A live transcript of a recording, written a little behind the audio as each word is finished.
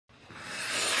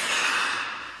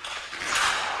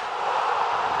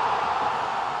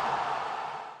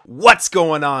What's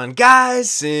going on,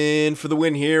 guys? And for the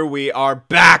win here, we are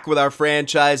back with our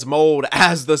franchise mode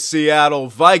as the Seattle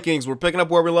Vikings. We're picking up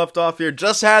where we left off here.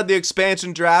 Just had the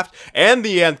expansion draft and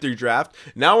the N3 draft.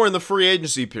 Now we're in the free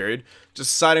agency period. Just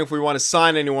deciding if we want to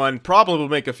sign anyone. Probably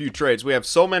make a few trades. We have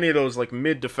so many of those like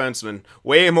mid defensemen,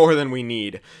 way more than we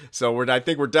need. So I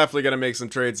think we're definitely going to make some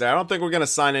trades there. I don't think we're going to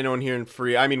sign anyone here in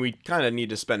free. I mean, we kind of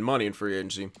need to spend money in free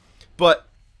agency, but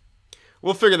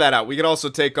we'll figure that out. We could also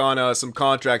take on some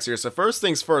contracts here. So first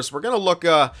things first, we're going to look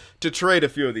to trade a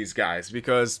few of these guys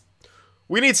because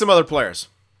we need some other players.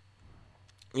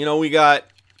 You know, we got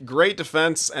great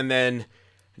defense and then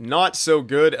not so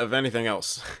good of anything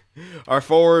else. Our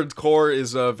forward core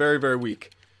is very, very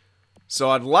weak. So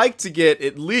I'd like to get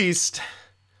at least,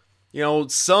 you know,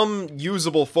 some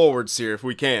usable forwards here if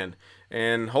we can.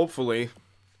 And hopefully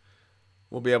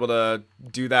we'll be able to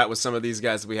do that with some of these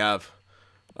guys that we have.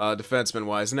 Defenseman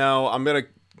wise. Now I'm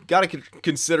gotta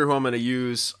consider who I'm gonna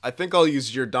use. I think I'll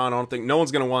use Giordano. I don't think no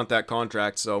one's gonna want that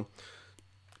contract, so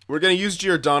we're gonna use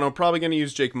Giordano. Probably gonna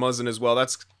use Jake Muzzin as well.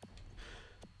 That's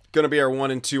gonna be our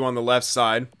 1 and 2 on the left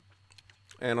side,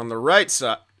 and on the right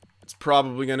side it's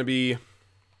probably gonna be,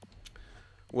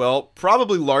 well,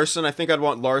 probably Larson. I think I'd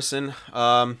want Larson,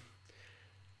 and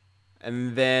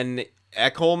then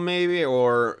Ekholm maybe,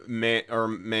 or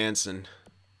Manson.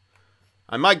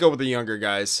 I might go with the younger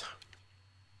guys.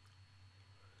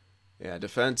 Yeah,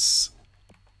 defense.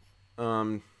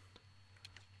 Yeah,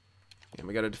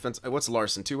 we got a defense. What's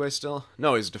Larson? Two-way still?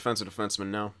 No, he's a defensive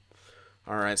defenseman now.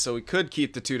 Alright, so we could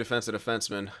keep the two defensive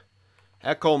defensemen.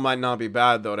 Ekholm might not be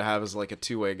bad, though, to have as like a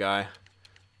two-way guy.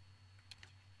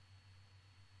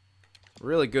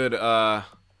 Really good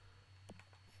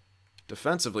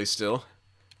defensively still,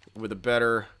 with a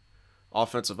better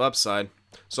offensive upside.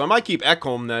 So I might keep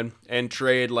Ekholm then and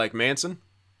trade like Manson.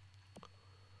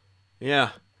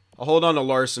 Yeah, I'll hold on to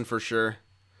Larson for sure.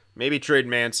 Maybe trade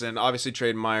Manson. Obviously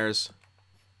trade Myers.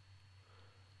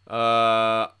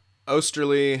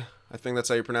 Osterley. I think that's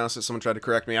how you pronounce it. Someone tried to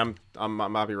correct me. I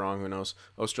might be wrong. Who knows?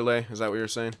 Osterley. Is that what you're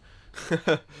saying?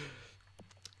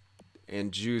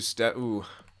 And Juice. Ooh.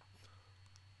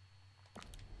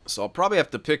 So I'll probably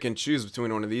have to pick and choose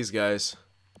between one of these guys.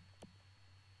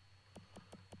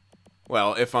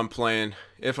 Well, if I'm keeping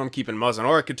Muzzin,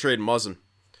 or I could trade Muzzin.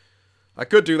 I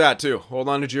could do that too. Hold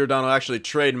on to Giordano, actually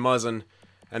trade Muzzin,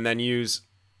 and then use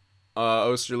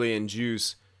Osterley and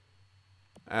Juice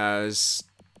as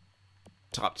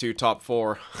top 2, top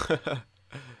 4.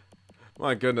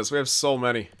 My goodness, we have so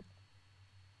many.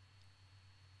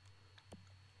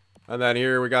 And then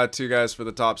here we got 2 guys for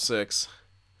the top 6.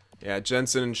 Yeah,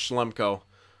 Jensen and Schlemko.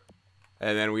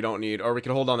 And then we don't need, or we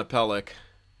can hold on to Pellick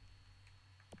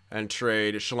and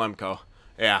trade Schlemko.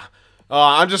 Yeah.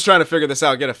 I'm just trying to figure this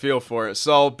out, get a feel for it.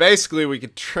 So, basically, we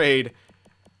could trade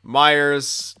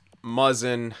Myers,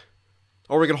 Muzzin,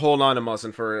 or we could hold on to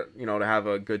Muzzin for, you know, to have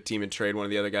a good team and trade one of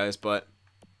the other guys. But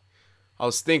I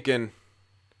was thinking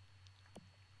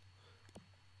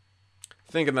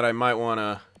that I might want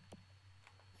to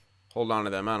hold on to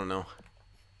them. I don't know.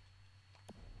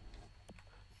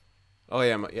 Oh,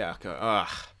 yeah. Yeah, okay.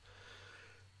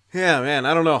 Yeah, man,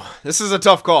 I don't know. This is a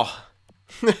tough call.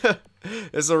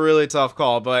 It's a really tough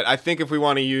call, but I think if we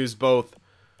want to use both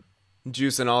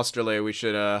Juice and Osterley, we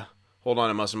should hold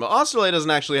on to Muzzin. But Osterley doesn't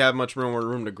actually have much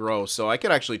room to grow, so I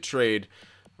could actually trade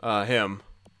him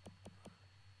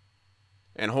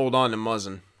and hold on to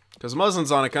Muzzin. Because Muzzin's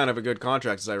on a kind of a good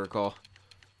contract, as I recall.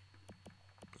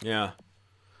 Yeah.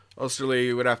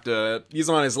 Osterley would have to... He's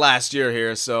on his last year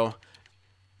here, so...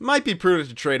 Might be prudent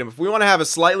to trade him. If we want to have a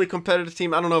slightly competitive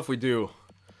team, I don't know if we do.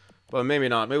 But maybe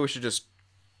not. Maybe we should just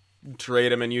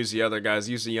trade him and use the other guys.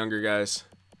 Use the younger guys.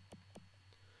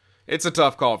 It's a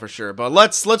tough call for sure. But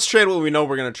let's trade what we know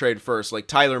we're going to trade first. Like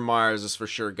Tyler Myers is for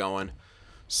sure going.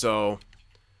 So,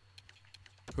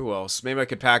 who else? Maybe I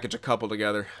could package a couple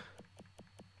together.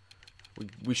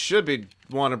 We should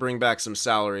want to bring back some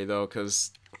salary, though,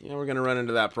 because, you know, we're going to run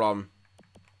into that problem.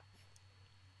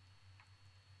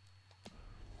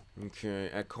 Okay,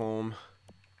 Ekholm.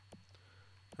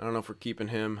 I don't know if we're keeping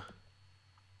him.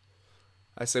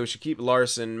 I say we should keep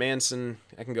Larson. Manson,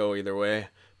 I can go either way.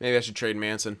 Maybe I should trade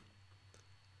Manson.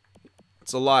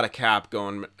 It's a lot of cap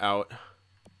going out.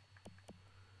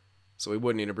 So we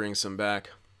would need to bring some back.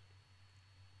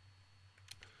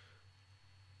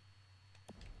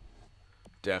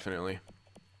 Definitely.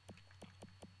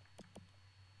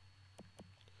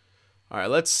 Alright,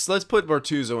 let's put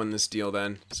Bortuzzo in this deal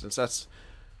then. Since that's...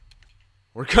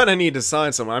 We're gonna need to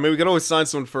sign someone. I mean, we could always sign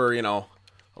someone for, you know,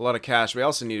 a lot of cash. We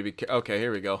also need to be... Okay,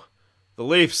 here we go. The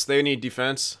Leafs, they need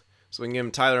defense. So we can give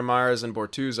him Tyler Myers and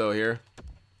Bortuzzo here.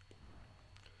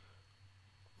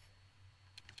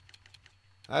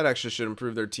 That actually should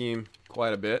improve their team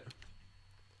quite a bit.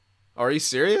 Are you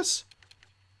serious?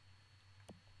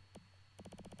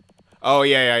 Oh,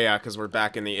 yeah, because we're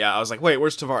back in the... Yeah, I was like, wait,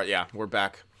 where's Tavares? Yeah, we're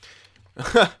back.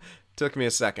 Took me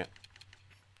a second.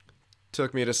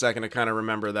 Took me a second to kind of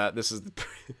remember that. This is...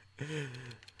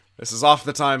 This is off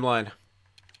the timeline.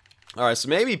 Alright, so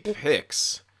maybe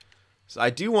picks. So I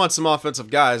do want some offensive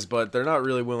guys, but they're not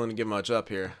really willing to give much up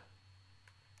here.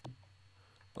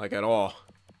 Like, at all.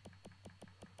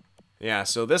 Yeah,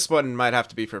 so this one might have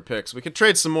to be for picks. We could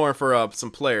trade some more for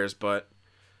some players, but...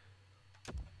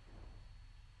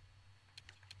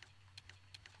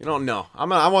 You don't know.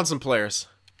 I want some players.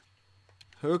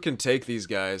 Who can take these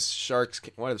guys? Sharks.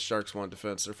 Why do the Sharks want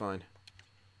defense? They're fine.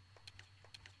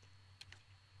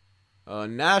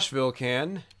 Nashville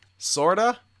can.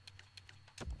 Sorta.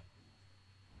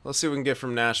 Let's see what we can get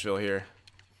from Nashville here.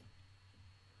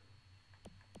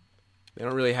 They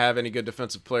don't really have any good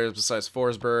defensive players besides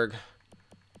Forsberg.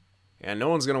 And no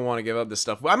one's going to want to give up this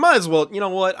stuff. I might as well, you know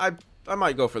what? I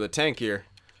might go for the tank here.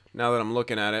 Now that I'm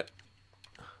looking at it.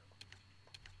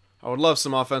 I would love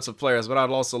some offensive players, but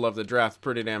I'd also love to draft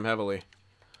pretty damn heavily.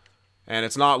 And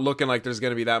it's not looking like there's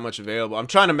going to be that much available. I'm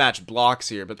trying to match blocks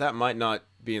here, but that might not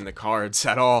be in the cards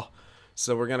at all.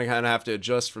 So we're going to kind of have to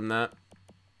adjust from that.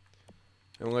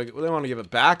 And they want to give it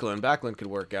Backlund. Backlund could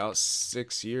work out.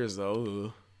 6 years, though.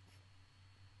 Ooh.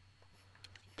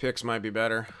 Picks might be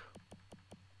better.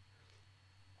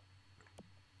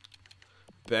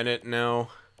 Bennett, no.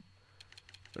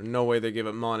 There's no way they give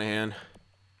it Monahan.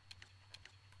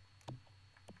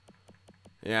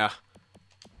 Yeah.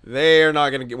 They are not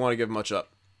going to want to give much up.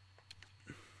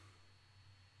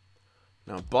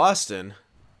 Now, Boston.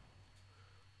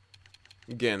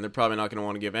 Again, they're probably not going to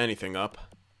want to give anything up.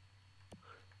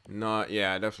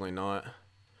 Yeah, definitely not.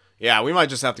 Yeah, we might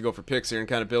just have to go for picks here and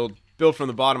kind of build from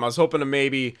the bottom. I was hoping to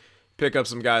maybe pick up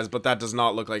some guys, but that does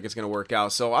not look like it's going to work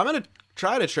out. So I'm going to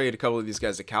try to trade a couple of these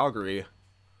guys to Calgary.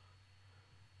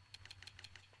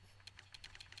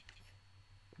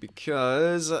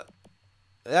 Because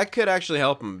that could actually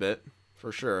help them a bit,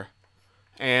 for sure.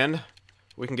 And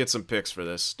we can get some picks for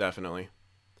this, definitely.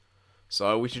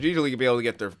 So we should easily be able to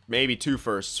get their maybe 2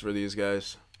 firsts for these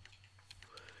guys.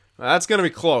 Now, that's going to be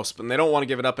close, but they don't want to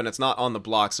give it up, and it's not on the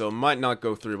block, so it might not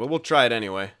go through, but we'll try it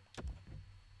anyway.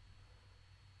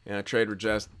 Yeah, trade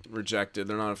rejected.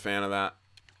 They're not a fan of that.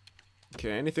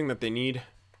 Okay, anything that they need?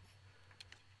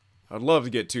 I'd love to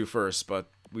get 2 firsts, but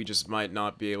we just might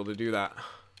not be able to do that.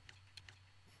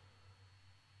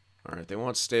 Alright, they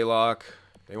want Stalock.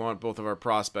 They want both of our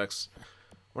prospects.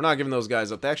 We're not giving those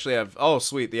guys up. They actually have... Oh,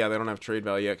 sweet. Yeah, they don't have trade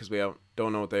value yet because we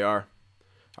don't know what they are.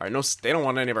 Alright, no, they don't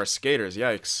want any of our skaters.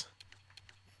 Yikes.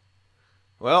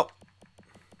 Well.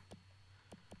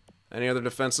 Any other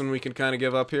defenseman we can kind of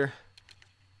give up here?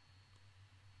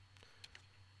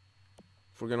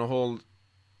 If we're going to hold...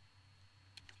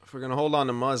 If we're going to hold on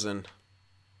to Muzzin.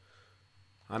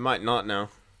 I might not now.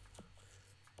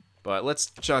 But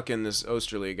let's chuck in this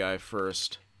Osterley guy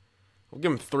first. We'll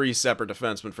give him 3 separate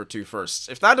defensemen for 2 firsts.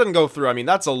 If that doesn't go through, I mean,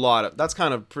 that's a lot. That's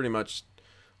kind of pretty much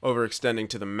overextending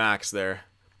to the max there.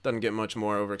 Doesn't get much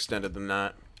more overextended than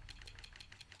that.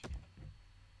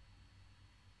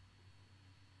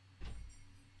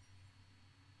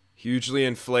 Hugely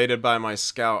inflated by my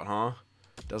scout, huh?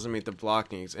 Doesn't meet the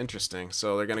block needs. Interesting.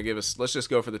 So they're going to give us... Let's just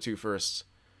go for the 2 firsts.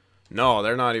 No,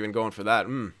 they're not even going for that.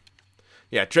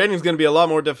 Yeah, trading's going to be a lot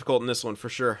more difficult in this one, for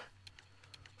sure.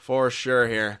 For sure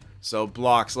here. So,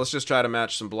 blocks. Let's just try to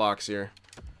match some blocks here.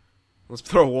 Let's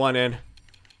throw 1 in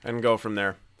and go from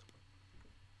there.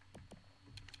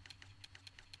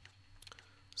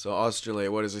 So, Australia,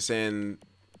 what is he saying?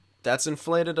 That's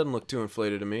inflated? Doesn't look too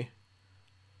inflated to me.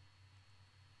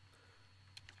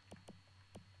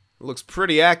 It looks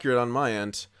pretty accurate on my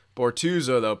end.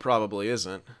 Bortuzzo, though, probably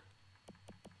isn't.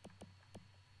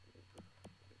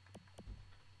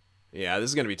 Yeah, this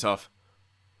is going to be tough.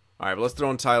 Alright, but let's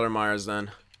throw in Tyler Myers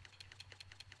then.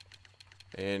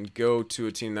 And go to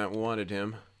a team that wanted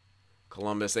him.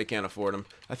 Columbus, they can't afford him.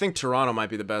 I think Toronto might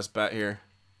be the best bet here.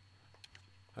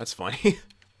 That's funny.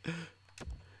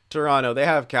 Toronto, they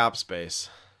have cap space.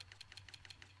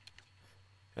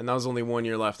 And that was only 1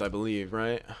 year left, I believe,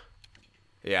 right?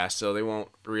 Yeah, so they won't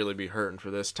really be hurting for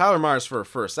this. Tyler Myers for a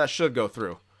first. That should go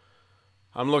through.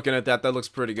 I'm looking at that. That looks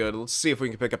pretty good. Let's see if we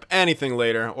can pick up anything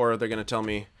later, or they're going to tell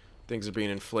me things are being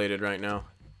inflated right now.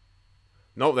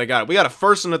 Nope, they got it. We got a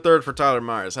first and a third for Tyler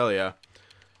Myers. Hell yeah.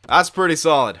 That's pretty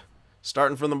solid.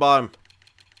 Starting from the bottom.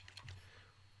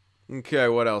 Okay,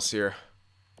 what else here?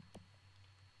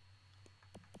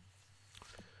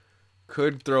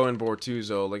 Could throw in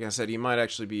Bortuzzo. Like I said, he might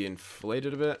actually be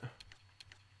inflated a bit.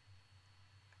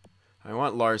 I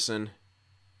want Larson.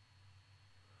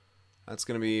 That's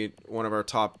going to be one of our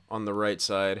top on the right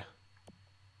side.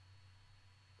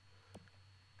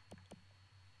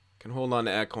 Can hold on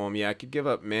to Ekholm. Yeah, I could give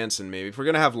up Manson maybe. If we're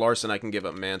going to have Larson, I can give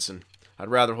up Manson. I'd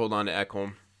rather hold on to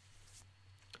Ekholm.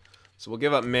 So we'll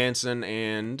give up Manson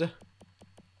and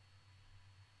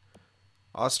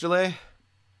Osterley,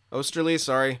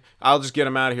 sorry. I'll just get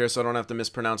him out of here so I don't have to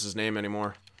mispronounce his name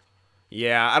anymore.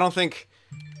 Yeah, I don't think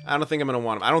I'm going to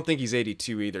want him. I don't think he's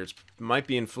 82 either. It might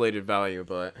be inflated value,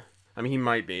 but I mean, he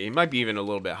might be. He might be even a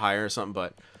little bit higher or something,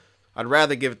 but I'd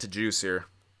rather give it to Juice here.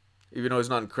 Even though he's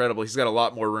not incredible, he's got a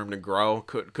lot more room to grow.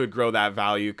 Could grow that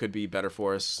value. Could be better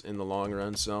for us in the long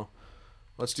run. So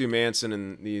let's do Manson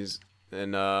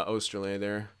and Osterley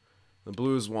there. The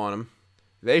Blues want him.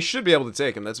 They should be able to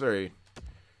take him. That's really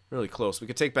close. We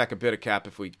could take back a bit of cap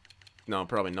if we... No,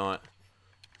 probably not.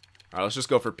 All right, let's just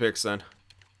go for picks then.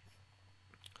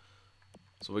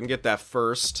 So we can get that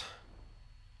first.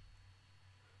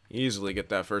 Easily get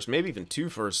that first. Maybe even 2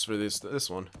 firsts for this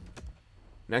one.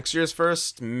 Next year's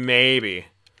first? Maybe.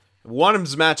 One of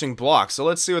them's matching blocks, so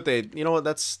let's see what they... You know what?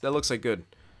 That looks like good.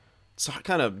 It's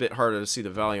kind of a bit harder to see the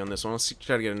value on this one. Let's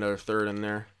try to get another third in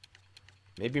there.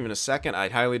 Maybe even a second.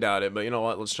 I'd highly doubt it, but you know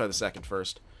what? Let's try the second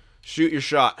first. Shoot your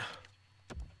shot.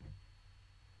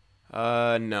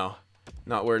 No.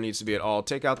 Not where it needs to be at all.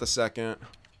 Take out the second.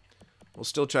 We'll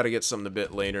still try to get something a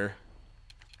bit later.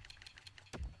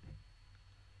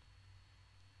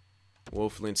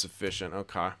 Woefully insufficient.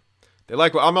 Okay. They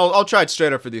like... I'll try it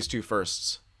straight up for these 2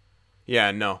 firsts.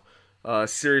 Yeah, no.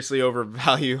 Seriously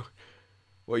overvalue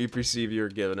what you perceive you're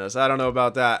giving us. I don't know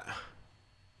about that.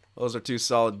 Those are 2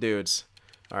 solid dudes.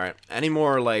 Alright. Any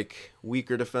more, like,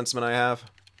 weaker defensemen I have?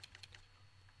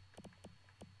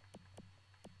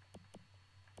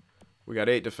 We got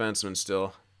 8 defensemen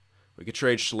still. We could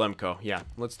trade Schlemko. Yeah,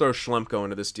 let's throw Schlemko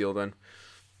into this deal then.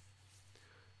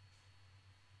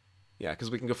 Yeah,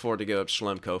 because we can afford to give up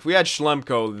Schlemko. If we had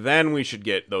Schlemko, then we should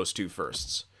get those 2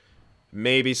 firsts.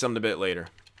 Maybe something a bit later.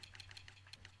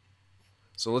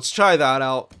 So let's try that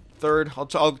out. Third. I'll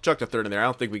chuck the third in there. I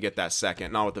don't think we get that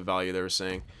second. Not with the value they were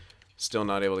saying. Still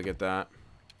not able to get that.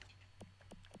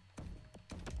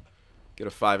 Get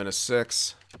a 5 and a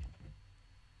 6.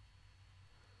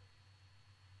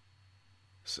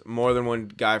 So more than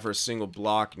one guy for a single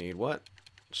block need. What?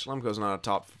 Schlemko's not a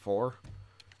top 4.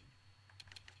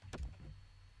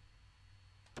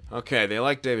 Okay, they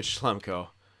like David Schlemko.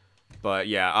 But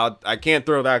yeah, I can't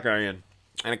throw that guy in.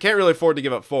 And I can't really afford to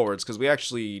give up forwards because we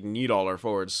actually need all our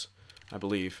forwards, I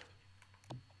believe.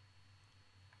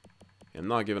 I'm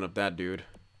not giving up that dude.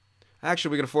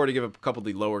 Actually, we can afford to give up a couple of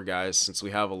the lower guys since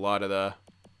we have a lot of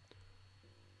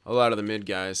the mid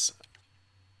guys.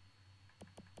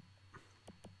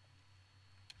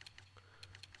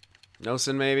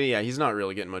 Nelson, maybe? Yeah, he's not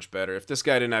really getting much better. If this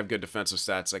guy didn't have good defensive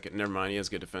stats, I could... Never mind, he has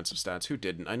good defensive stats. Who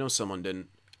didn't? I know someone didn't.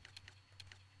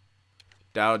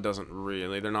 Dowd doesn't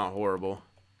really. They're not horrible.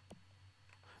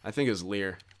 I think it's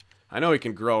Lear. I know he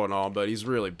can grow and all, but he's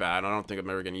really bad. I don't think I'm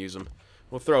ever going to use him.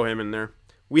 We'll throw him in there.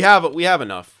 We have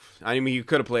enough. I mean, you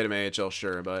could have played him AHL,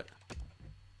 sure, but...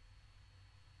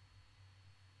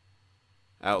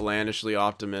 Outlandishly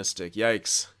optimistic.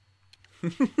 Yikes.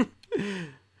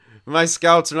 My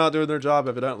scouts are not doing their job,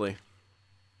 evidently.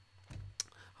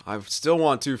 I still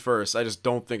want 2 firsts. I just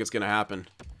don't think it's going to happen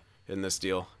in this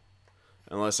deal.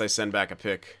 Unless I send back a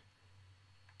pick.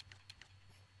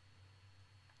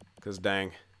 Because,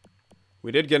 dang.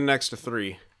 We did get an extra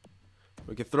 3.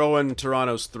 We could throw in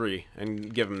Toronto's 3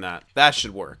 and give him that. That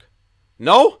should work.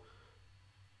 No?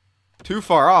 Too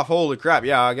far off. Holy crap.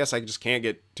 Yeah, I guess I just can't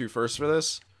get 2 firsts for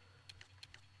this.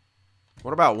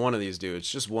 What about one of these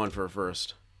dudes? Just one for a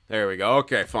first. There we go.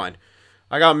 Okay, fine.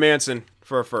 I got Manson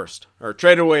for a first. Or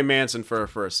traded away Manson for a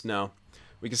first. No.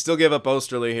 We can still give up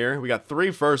Osterley here. We got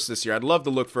 3 firsts this year. I'd love to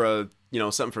look for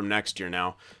something from next year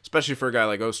now. Especially for a guy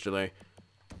like Osterley.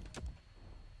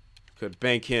 Could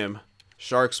bank him.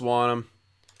 Sharks want him.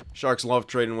 Sharks love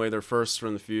trading away their firsts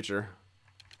from the future.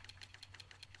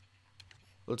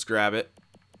 Let's grab it.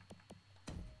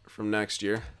 From next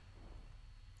year.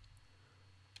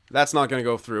 That's not going to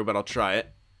go through, but I'll try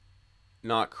it.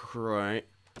 Not quite.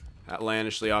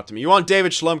 Outlandishly optimistic. You want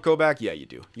David Schlemko back? Yeah, you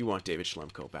do. You want David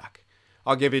Schlemko back.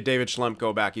 I'll give you David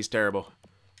Schlemko back. He's terrible.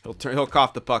 He'll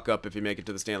cough the puck up if you make it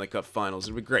to the Stanley Cup Finals.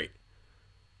 It'll be great.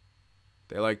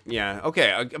 They like... Yeah,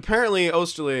 okay. Apparently,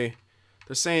 Osterley...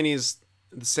 They're saying he's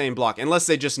the same block. Unless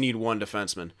they just need one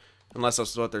defenseman. Unless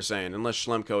that's what they're saying. Unless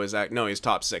Schlemko is... No, he's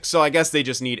top 6. So I guess they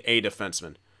just need a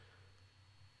defenseman.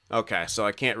 Okay, so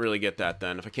I can't really get that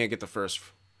then. If I can't get the first...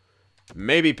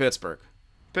 Maybe Pittsburgh.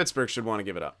 Pittsburgh should want to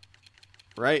give it up.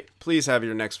 Right? Please have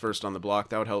your next first on the block.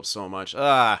 That would help so much.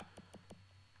 I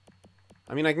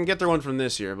mean, I can get their one from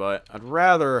this year, but I'd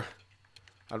rather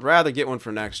get one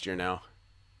for next year now.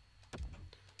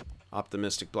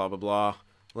 Optimistic, blah, blah, blah.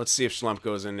 Let's see if Schlump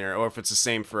goes in there, or if it's the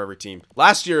same for every team.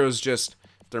 Last year, it was just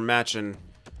they're matching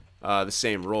the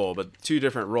same role, but 2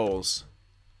 different roles.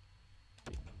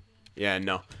 Yeah,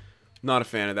 no. Not a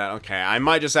fan of that. Okay, I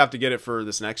might just have to get it for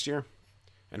this next year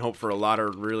and hope for a lot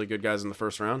of really good guys in the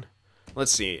first round.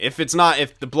 Let's see. If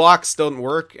the blocks don't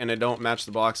work and it don't match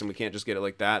the blocks and we can't just get it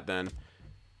like that, then...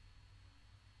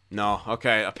 No.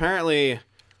 Okay, apparently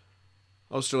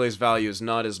Osterley's value is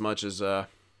not as much as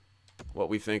what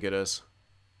we think it is.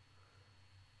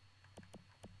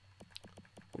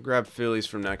 We'll grab Phillies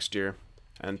from next year.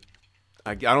 And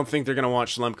I don't think they're going to want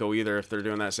Schlemko either if they're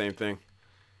doing that same thing.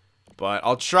 But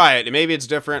I'll try it. Maybe it's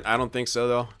different. I don't think so,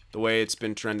 though. The way it's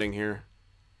been trending here.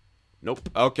 Nope.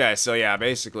 Okay, so yeah,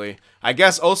 basically. I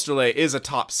guess Osterley is a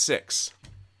top 6.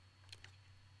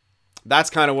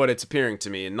 That's kind of what it's appearing to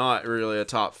me, and not really a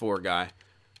top 4 guy.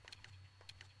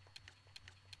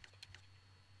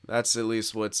 That's at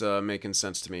least what's making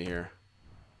sense to me here.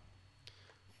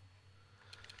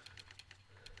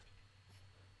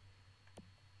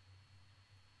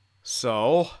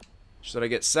 So, should I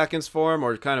get seconds for him,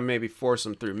 or kind of maybe force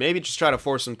him through? Maybe just try to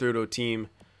force him through to a team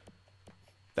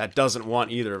that doesn't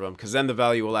want either of them, because then the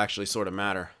value will actually sort of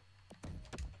matter.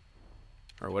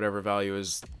 Or whatever value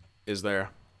is there.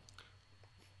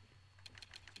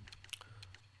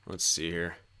 Let's see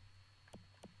here.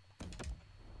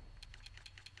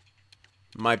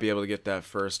 Might be able to get that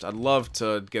first. I'd love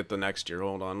to get the next year.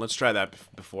 Hold on. Let's try that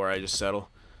before I just settle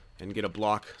and get a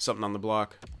block. Something on the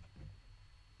block.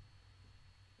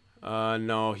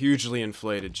 No. Hugely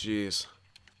inflated. Jeez.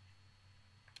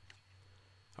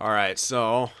 Alright,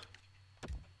 so...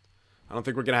 I don't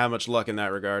think we're going to have much luck in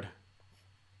that regard.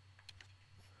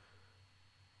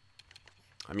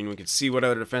 I mean, we can see what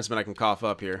other defensemen I can cough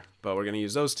up here. But we're going to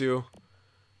use those 2.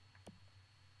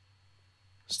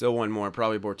 Still one more.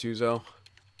 Probably Bortuzzo.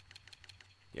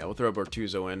 Yeah, we'll throw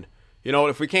Bortuzzo in. You know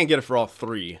what? If we can't get it for all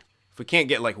 3. If we can't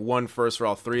get like 1 first for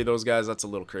all 3 of those guys, that's a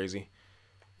little crazy.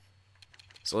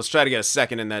 So let's try to get a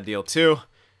second in that deal too.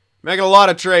 Making a lot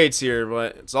of trades here,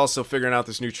 but it's also figuring out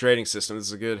this new trading system. This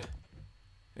is a good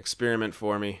experiment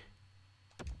for me.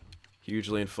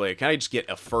 Hugely inflated. Can I just get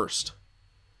a first?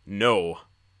 No.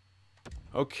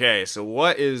 Okay, so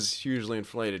what is hugely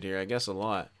inflated here? I guess a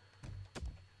lot.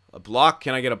 A block?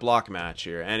 Can I get a block match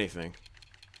here? Anything.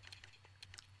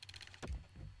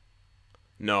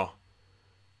 No.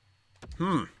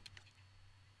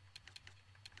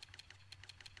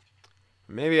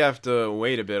 Maybe I have to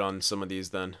wait a bit on some of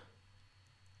these then.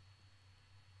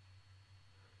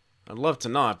 I'd love to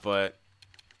not, but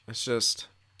it's just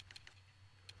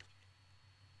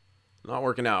not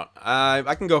working out.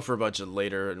 I can go for a bunch of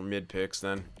later and mid picks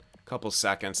then. A couple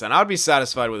seconds. And I'd be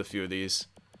satisfied with a few of these.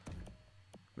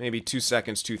 Maybe 2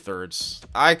 seconds, 2/3.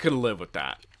 I could live with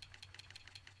that.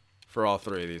 For all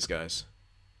 3 of these guys.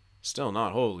 Still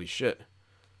not. Holy shit.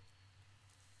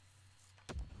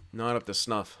 Not up to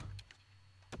snuff.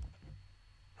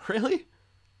 Really?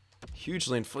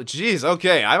 Hugely inflated. Jeez,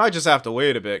 okay. I might just have to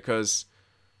wait a bit, because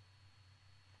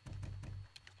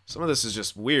some of this is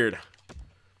just weird.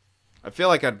 I feel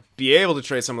like I'd be able to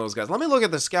trade some of those guys. Let me look at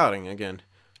the scouting again.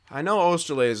 I know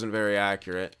Osterley isn't very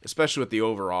accurate, especially with the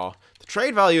overall. The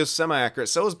trade value is semi-accurate,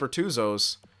 so is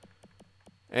Bertuzzo's.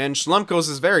 And Schlemko's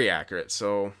is very accurate,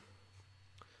 so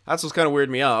that's what's kind of weirded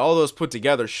me out. All those put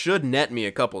together should net me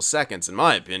a couple seconds, in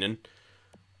my opinion.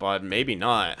 But maybe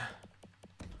not.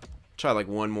 Try like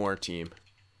one more team.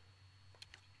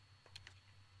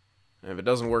 And if it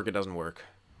doesn't work, it doesn't work.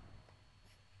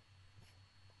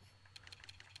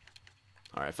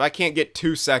 Alright, if I can't get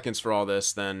 2 seconds for all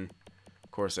this, then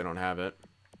of course I don't have it.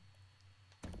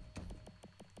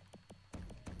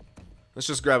 Let's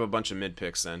just grab a bunch of mid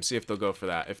picks then. See if they'll go for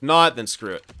that. If not, then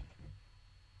screw it.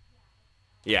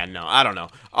 Yeah, no, I don't know.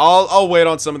 I'll wait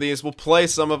on some of these. We'll play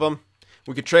some of them.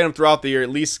 We could trade them throughout the year,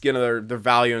 at least get their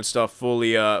value and stuff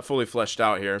fully fleshed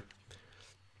out here.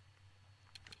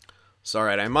 So,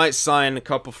 alright, I might sign a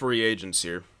couple free agents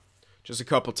here. Just a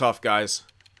couple tough guys.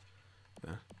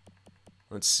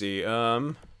 Let's see,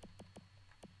 yeah.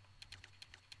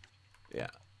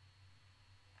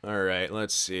 Alright,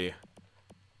 let's see.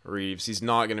 Reeves, he's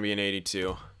not going to be an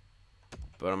 82.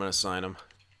 But I'm going to sign him.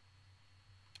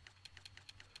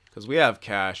 Because we have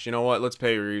cash. You know what? Let's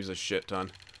pay Reeves a shit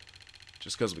ton.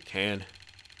 Just because we can.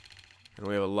 And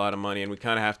we have a lot of money, and we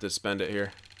kind of have to spend it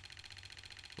here.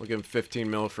 We'll give him 15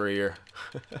 mil for a year.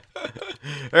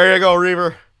 There you go,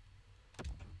 Reaver.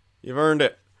 You've earned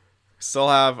it. Still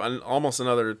have almost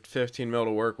another 15 mil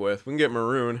to work with. We can get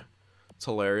Maroon. It's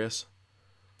hilarious.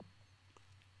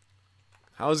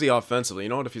 How is he offensively? You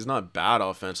know what? If he's not bad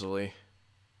offensively,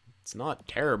 it's not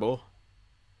terrible.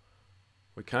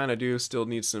 We kind of do still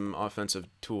need some offensive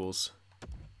tools.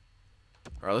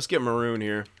 All right, let's get Maroon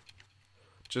here.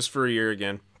 Just for a year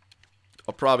again.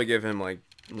 I'll probably give him like,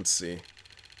 let's see.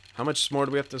 How much more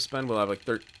do we have to spend? We'll have like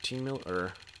 13 mil,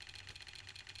 or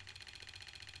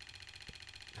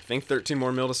I think 13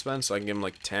 more mil to spend, so I can give him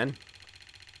like 10.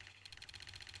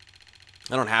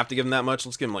 I don't have to give him that much.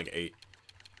 Let's give him like 8.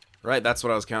 Right, that's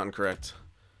what I was counting correct.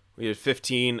 We did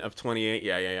 15 of 28.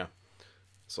 Yeah.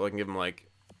 So I can give him like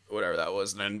whatever that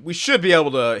was. Then we should be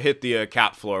able to hit the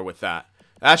cap floor with that.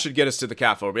 That should get us to the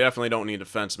cap floor. We definitely don't need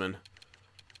defensemen.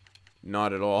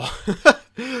 Not at all.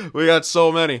 We got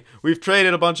so many. We've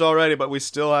traded a bunch already, but we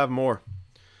still have more.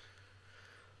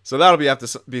 So that'll have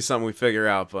to be something we figure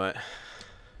out, but...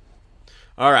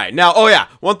 Alright, now, oh yeah,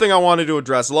 one thing I wanted to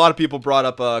address. A lot of people brought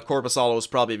up Korpisalo was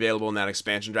probably available in that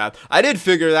expansion draft. I did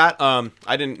figure that.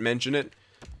 I didn't mention it.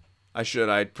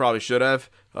 I probably should have.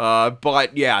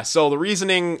 But yeah, so the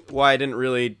reasoning why I didn't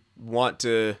really want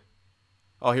to...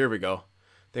 Oh, here we go.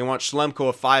 They want Schlemko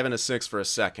a 5 and a 6 for a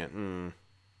second.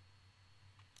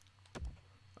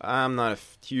 I'm not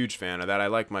a huge fan of that. I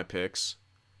like my picks.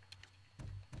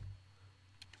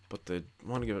 But they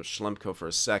want to give it Schlemko for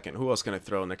a second. Who else can I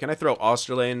throw in there? Can I throw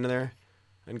Osterley in there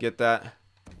and get that?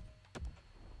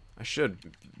 I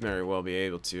should very well be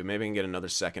able to. Maybe I can get another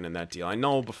second in that deal. I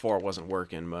know before it wasn't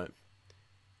working, but...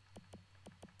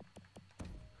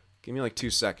 Give me like 2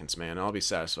 seconds, man. I'll be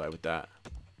satisfied with that.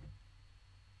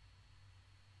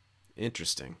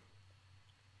 Interesting.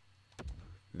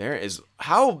 There is...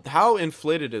 How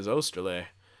inflated is Osterley?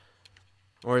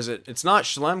 Or is it... It's not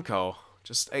Schlemko.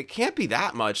 Just... It can't be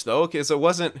that much, though, because it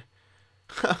wasn't...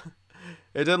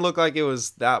 It didn't look like it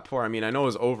was that poor. I mean, I know it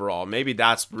was overall. Maybe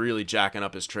that's really jacking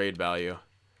up his trade value.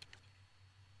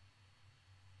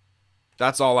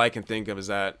 That's all I can think of is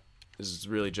that is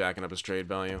really jacking up his trade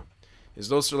value.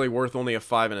 Is Osterley worth only a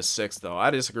 5 and a 6, though?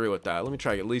 I disagree with that. Let me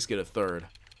try to at least get a third.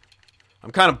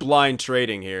 I'm kind of blind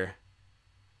trading here.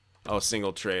 Oh,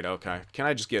 single trade. Okay. Can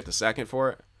I just get the second for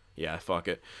it? Yeah, fuck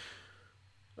it.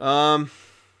 Alright.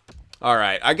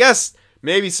 I guess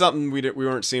maybe something we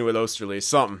weren't seeing with Osterley.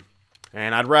 Something.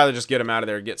 And I'd rather just get him out of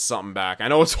there and get something back. I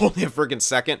know it's only a freaking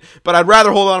second, but I'd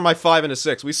rather hold on to my 5 and a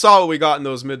 6. We saw what we got in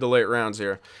those mid to late rounds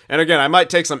here. And again, I might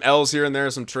take some L's here and there,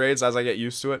 some trades as I get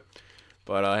used to it.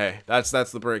 But hey, that's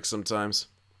the break sometimes.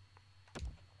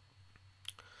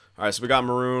 Alright, so we got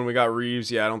Maroon, we got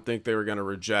Reeves. Yeah, I don't think they were going to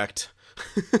reject.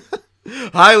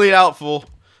 Highly doubtful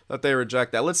that they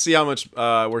reject that. Let's see how much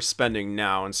we're spending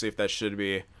now and see if that should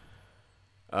be...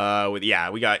 yeah,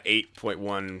 we got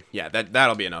 8.1. Yeah,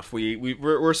 that'll be enough.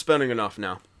 We're spending enough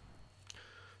now.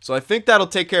 So I think that'll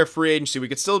take care of free agency. We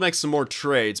could still make some more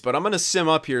trades, but I'm going to sim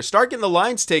up here. Start getting the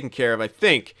lines taken care of, I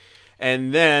think.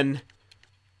 And then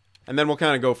we'll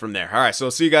kind of go from there. All right, so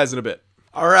I'll see you guys in a bit.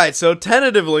 All right, so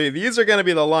tentatively, these are going to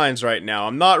be the lines right now.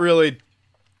 I'm not really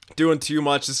doing too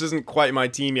much. This isn't quite my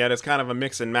team yet. It's kind of a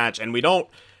mix and match, and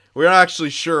we're not actually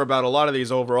sure about a lot of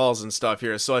these overalls and stuff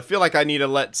here. So I feel like I need to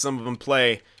let some of them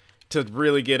play to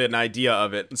really get an idea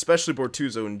of it, especially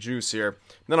Bortuzzo and Juice here.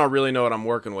 Then I'll really know what I'm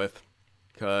working with,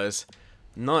 because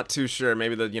I'm not too sure.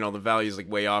 Maybe the value's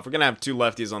like way off. We're gonna have 2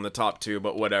 lefties on the top 2,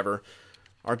 but whatever.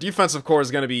 Our defensive core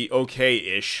is gonna be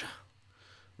okay-ish.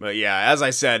 But yeah, as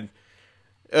I said,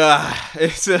 I'm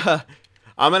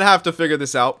gonna have to figure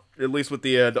this out, at least with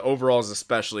the overalls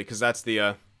especially, because that's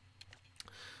the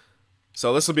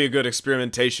so this will be a good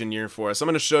experimentation year for us. I'm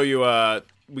gonna show you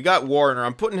we got Warner.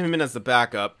 I'm putting him in as the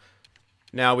backup.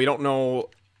 Now we don't know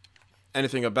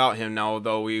anything about him now,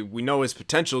 though we know his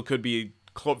potential could be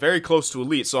very close to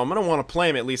elite. So I'm gonna want to play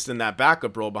him at least in that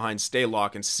backup role behind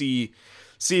Staylock and see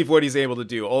if what he's able to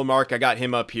do. Olmark, I got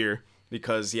him up here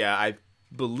because yeah, I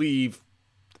believe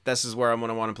this is where I'm going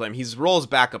to want to play him. His role's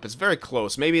backup. It's very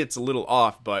close. Maybe it's a little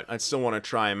off, but I still want to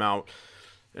try him out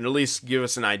and at least give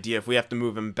us an idea. If we have to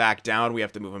move him back down, we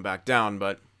have to move him back down,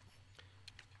 but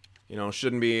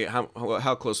shouldn't be... How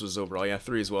close was his overall? Yeah,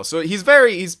 3 as well. So he's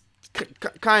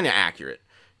kind of accurate.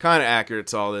 Kind of accurate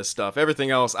to all this stuff.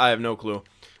 Everything else, I have no clue.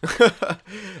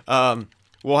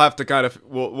 We'll have to kind of...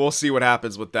 We'll see what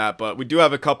happens with that. But we do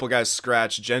have a couple guys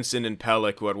scratched. Jensen and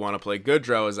Pellick, who I'd want to play.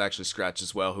 Goodrow is actually scratched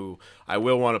as well, who I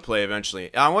will want to play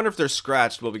eventually. I wonder if they're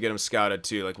scratched, will we get them scouted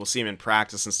too? Like, we'll see them in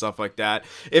practice and stuff like that.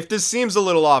 If this seems a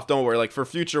little off, don't worry. Like, for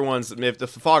future ones, if the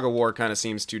Fog of War kind of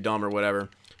seems too dumb or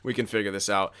whatever, we can figure this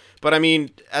out. But, I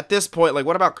mean, at this point, like,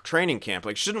 what about training camp?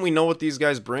 Like, shouldn't we know what these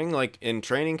guys bring, like, in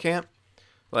training camp?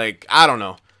 Like, I don't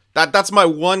know. That's my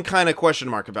one kind of question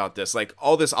mark about this. Like,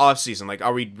 all this offseason, like,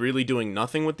 are we really doing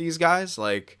nothing with these guys?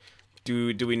 Like,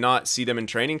 do we not see them in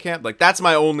training camp? Like, that's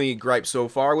my only gripe so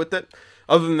far with it.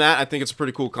 Other than that, I think it's a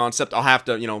pretty cool concept. I'll have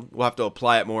to, we'll have to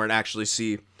apply it more and actually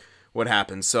see what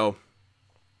happens. So,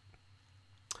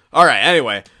 all right,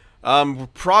 anyway, we're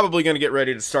probably going to get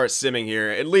ready to start simming here,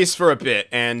 at least for a bit.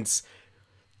 And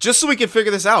just so we can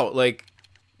figure this out, like,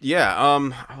 yeah, I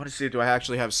want to see, do I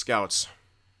actually have scouts?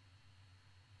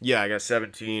 Yeah, I got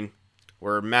 17.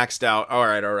 We're maxed out. All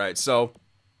right. So,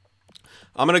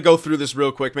 I'm going to go through this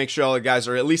real quick, make sure all the guys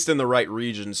are at least in the right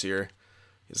regions here.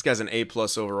 This guy's an A+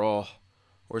 overall.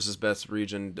 Where's his best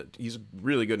region? He's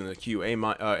really good in the Q. A+ in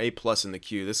the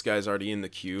Q. This guy's already in the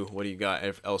Q. What do you got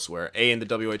elsewhere? A in the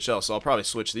WHL. So, I'll probably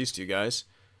switch these two guys.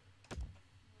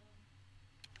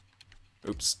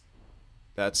 Oops.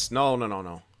 That's... No.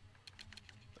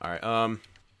 All right,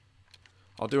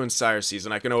 I'll do entire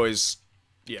season. I can always...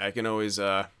 Yeah, I can always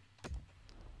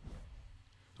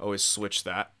switch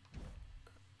that.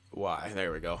 Why?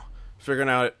 There we go. Figuring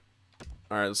out it.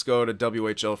 Alright, let's go to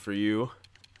WHL for you.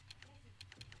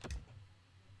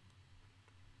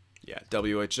 Yeah,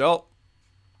 WHL.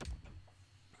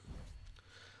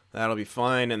 That'll be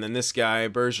fine. And then this guy,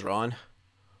 Bergeron.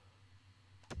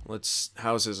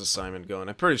 How's his assignment going?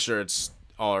 I'm pretty sure it's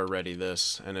already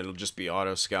this, and it'll just be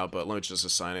auto scout, but let me just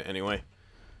assign it anyway.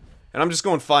 And I'm just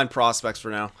going to find prospects for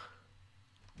now.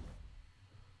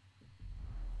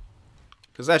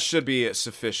 Because that should be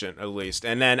sufficient, at least.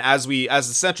 And then as the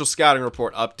central scouting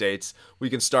report updates, we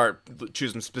can start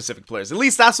choosing specific players. At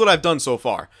least that's what I've done so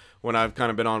far when I've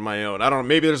kind of been on my own. I don't know,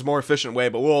 maybe there's a more efficient way,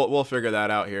 but we'll figure that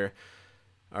out here.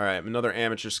 All right, another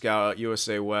amateur scout,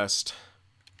 USA West.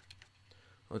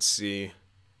 Let's see.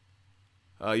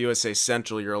 USA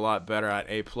Central, you're a lot better at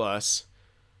A+.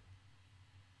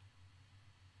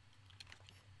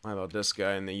 How about this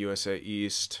guy in the USA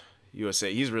East?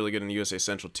 He's really good in the USA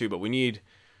Central too, but we need...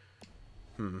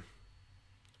 We're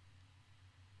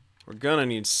gonna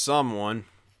need someone.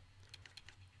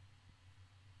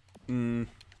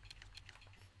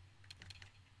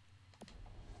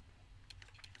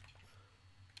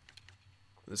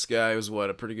 This guy was, what,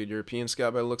 a pretty good European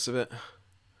scout by the looks of it?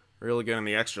 Really good in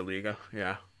the Extra Liga,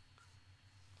 yeah.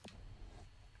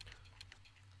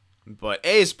 But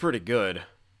A is pretty good.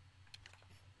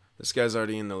 This guy's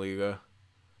already in the Liga.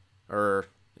 Or,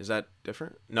 is that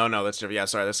different? No, that's different. Yeah,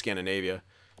 sorry, that's Scandinavia.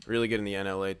 Really good in the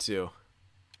NLA, too.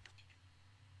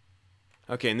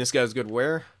 Okay, and this guy's good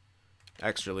where?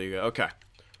 Extra Liga. Okay.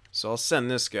 So I'll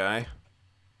send this guy.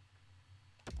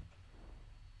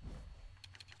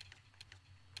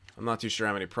 I'm not too sure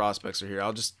how many prospects are here.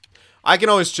 I can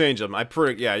always change them.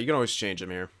 Yeah, you can always change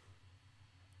them here.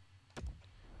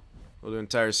 We'll do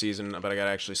entire season, but I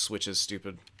gotta actually switch his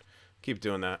stupid... Keep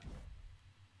doing that.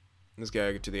 This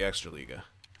guy to the Extra Liga.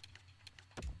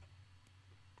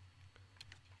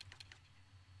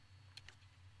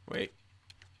 Wait.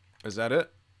 Is that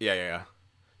it? Yeah.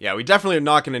 Yeah, we definitely are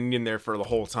not going to need him there for the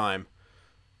whole time.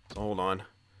 So hold on.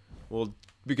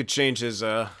 We could change his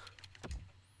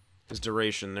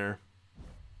duration there.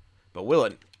 But will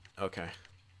it? Okay.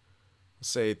 Let's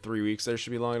say 3 weeks. There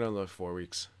should be long enough. 4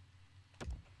 weeks.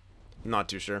 Not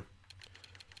too sure.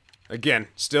 Again,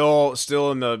 still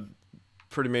in the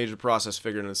pretty major process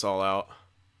figuring this all out.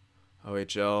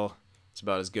 OHL, it's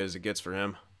about as good as it gets for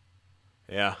him.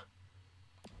 Yeah.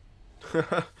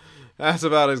 That's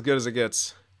about as good as it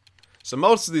gets. So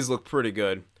most of these look pretty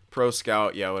good. Pro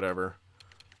Scout, yeah, whatever.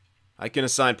 I can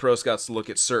assign Pro Scouts to look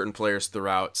at certain players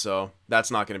throughout, so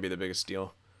that's not going to be the biggest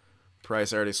deal.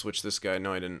 Price, I already switched this guy.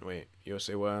 No, I didn't. Wait,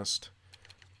 USA West.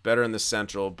 Better in the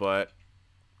Central, but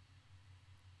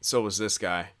so was this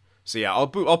guy. So yeah, I'll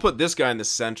put this guy in the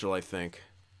Central, I think.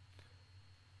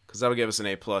 Because that'll give us an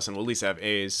A+, and we'll at least have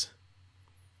A's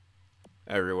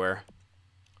everywhere.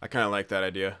 I kind of like that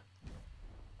idea.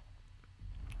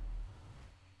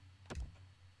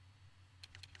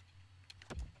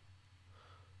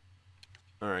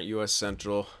 Alright, US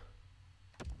Central.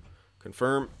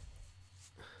 Confirm.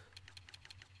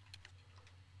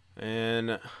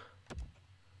 And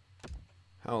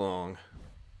how long?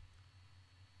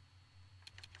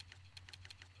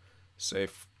 Say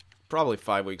probably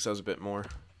 5 weeks. That was a bit more.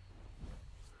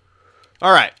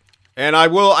 All right, and I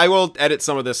will edit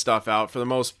some of this stuff out. For the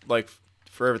most, like,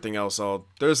 for everything else,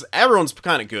 everyone's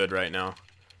kind of good right now,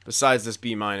 besides this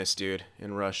B- dude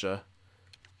in Russia.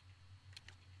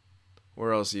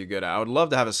 Where else are you good at? I would love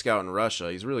to have a scout in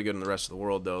Russia. He's really good in the rest of the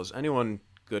world, though. Is anyone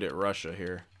good at Russia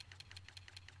here?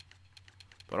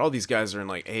 But all these guys are in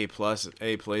like A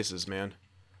places, man.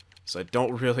 So I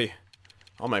don't really.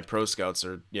 All my pro scouts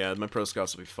are, yeah, my pro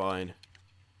scouts will be fine.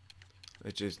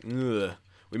 It just, ugh.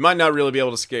 We might not really be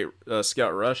able to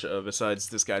scout Russia besides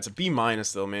this guy. It's a B-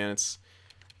 though, man. It's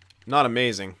not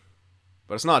amazing,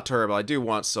 but it's not terrible. I do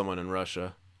want someone in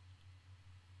Russia.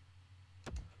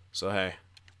 So, hey.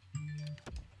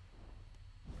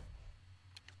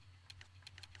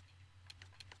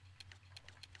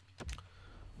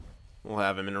 We'll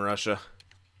have him in Russia.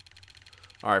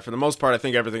 Alright, for the most part, I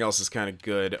think everything else is kind of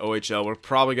good. OHL, we're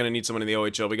probably going to need someone in the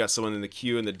OHL. We got someone in the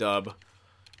Q and the dub.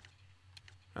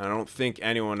 I don't think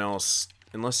anyone else,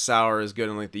 unless Sauer is good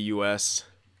in, like, the US.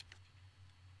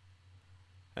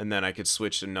 And then I could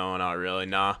switch to no, not really.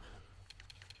 Nah.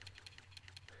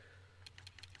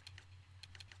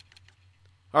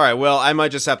 Alright, well, I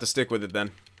might just have to stick with it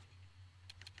then.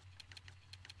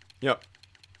 Yep.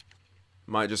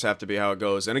 Might just have to be how it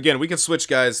goes. And again, we can switch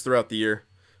guys throughout the year.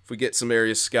 If we get some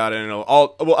areas scouted, and we'll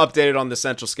update it on the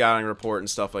central scouting report and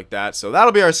stuff like that. So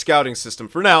that'll be our scouting system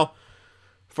for now.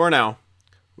 For now.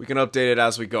 We can update it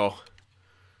as we go.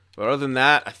 But other than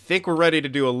that, I think we're ready to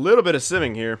do a little bit of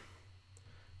simming here.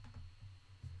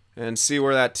 And see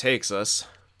where that takes us.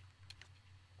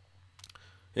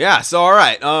 Yeah, so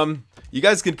alright. You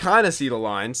guys can kind of see the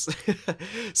lines.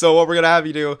 So what we're going to have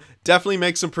you do, definitely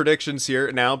make some predictions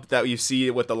here now that you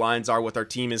see what the lines are, what our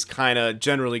team is kind of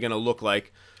generally going to look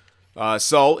like.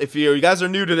 So if you guys are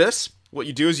new to this, what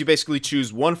you do is you basically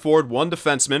choose one forward, one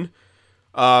defenseman,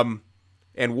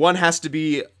 and one has to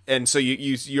be, and so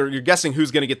you're guessing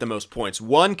who's going to get the most points.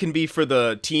 One can be for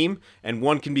the team, and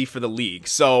one can be for the league.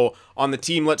 So on the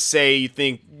team, let's say you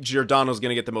think Giordano's going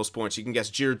to get the most points. You can guess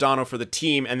Giordano for the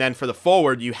team, and then for the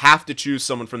forward, you have to choose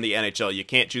someone from the NHL. You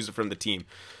can't choose it from the team,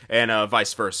 and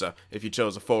vice versa. If you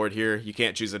chose a forward here, you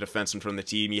can't choose a defenseman from the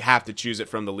team. You have to choose it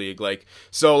from the league. Like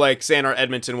say in our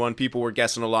Edmonton one, people were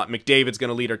guessing a lot. McDavid's going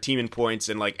to lead our team in points,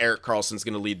 and like Erik Karlsson's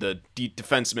going to lead the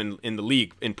defenseman in the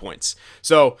league in points.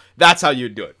 So that's how you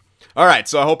do it. Alright,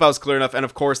 so I hope I was clear enough. And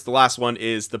of course, the last one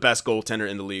is the best goaltender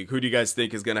in the league. Who do you guys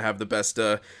think is going to have the best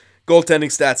goaltending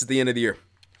stats at the end of the year?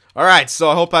 Alright, so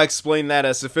I hope I explained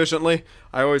that sufficiently.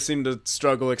 I always seem to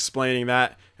struggle explaining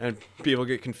that, and people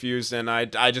get confused, and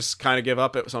I just kind of give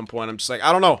up at some point. I'm just like,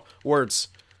 I don't know. Words.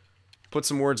 Put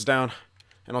some words down,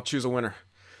 and I'll choose a winner.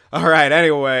 Alright,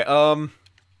 anyway,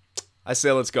 I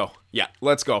say let's go. Yeah,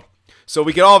 let's go. So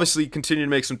we can obviously continue to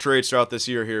make some trades throughout this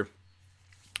year here.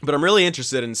 But I'm really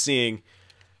interested in seeing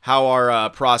how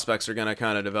our prospects are going to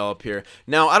kind of develop here.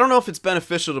 Now, I don't know if it's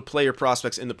beneficial to play your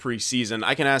prospects in the preseason.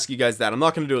 I can ask you guys that. I'm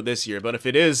not going to do it this year, but if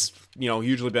it is,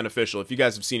 hugely beneficial, if you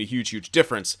guys have seen a huge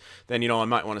difference, then, I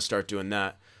might want to start doing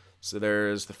that. So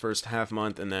there's the first half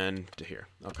month and then to here.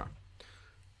 Okay.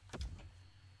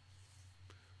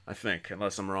 I think,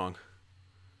 unless I'm wrong.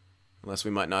 Unless we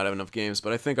might not have enough games,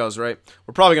 but I think I was right.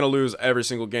 We're probably going to lose every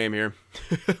single game here.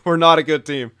 We're not a good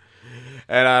team.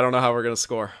 And I don't know how we're going to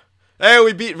score. Hey,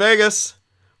 we beat Vegas.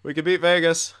 We could beat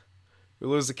Vegas. We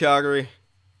lose to Calgary.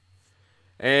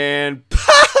 And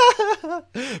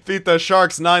beat the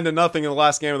Sharks 9-0 in the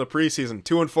last game of the preseason.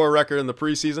 2-4 record in the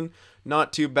preseason.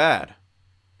 Not too bad.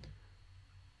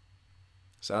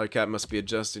 Salary cap must be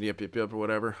adjusted. Yep, or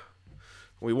whatever.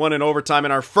 We won in overtime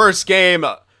in our first game.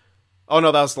 Oh,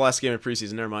 no, that was the last game of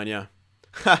preseason. Never mind, yeah.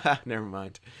 Never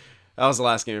mind. That was the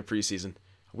last game of preseason.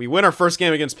 We win our first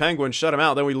game against Penguins, shut them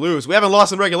out, then we lose. We haven't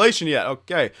lost in regulation yet.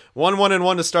 Okay,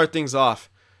 1-1-1 to start things off.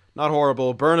 Not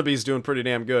horrible. Burnaby's doing pretty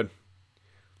damn good.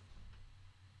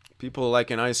 People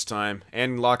liking ice time,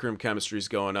 and locker room chemistry's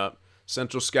going up.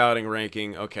 Central scouting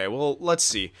ranking. Okay, well, let's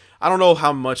see. I don't know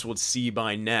how much we'll see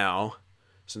by now,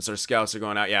 since our scouts are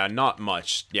going out. Yeah, not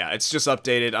much. Yeah, it's just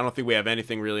updated. I don't think we have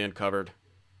anything really uncovered.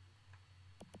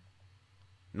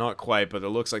 Not quite, but it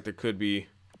looks like there could be...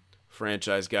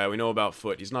 franchise guy. We know about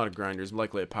Foot. He's not a grinder. He's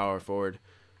likely a power forward.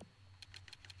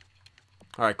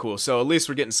 Alright, cool. So at least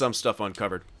we're getting some stuff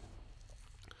uncovered.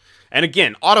 And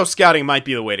again, auto-scouting might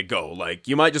be the way to go. Like,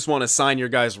 you might just want to assign your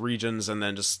guys regions and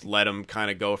then just let them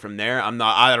kind of go from there.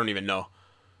 I don't even know.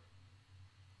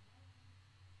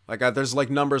 Like, there's like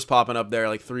numbers popping up there,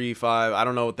 like 3, 5. I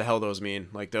don't know what the hell those mean.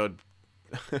 Like, they would...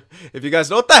 If you guys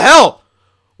know, what the hell?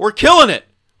 We're killing it!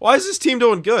 Why is this team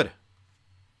doing good?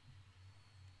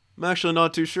 I'm actually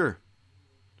not too sure.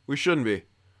 We shouldn't be.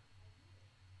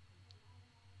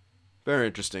 Very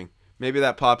interesting. Maybe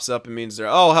that pops up and means they're...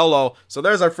 Oh, hello. So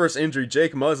there's our first injury.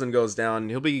 Jake Muzzin goes down.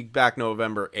 He'll be back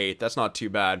November 8th. That's not too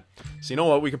bad. So you know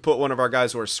what? We could put one of our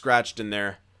guys who are scratched in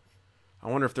there. I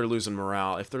wonder if they're losing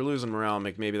morale. If they're losing morale,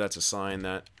 maybe that's a sign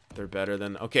that they're better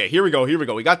than... Okay, here we go. Here we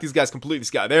go. We got these guys completely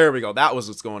scouted. There we go. That was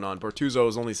what's going on. Bortuzzo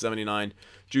is only 79.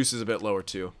 Juice is a bit lower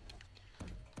too.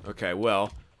 Okay,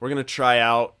 well, we're going to try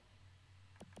out...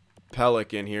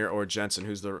 Pellick in here, or Jensen,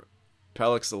 who's the...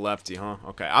 Pellick's the lefty, huh?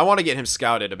 Okay, I want to get him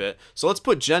scouted a bit. So let's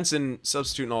put Jensen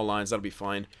substitute in all lines. That'll be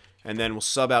fine. And then we'll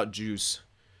sub out Juice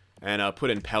and put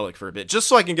in Pellick for a bit, just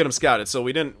so I can get him scouted. So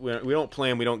we don't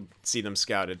play him. We don't see them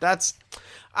scouted. That's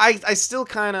I still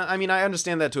kind of. I mean, I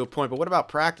understand that to a point, but what about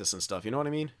practice and stuff? You know what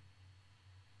I mean?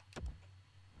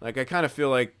 Like, I kind of feel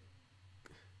like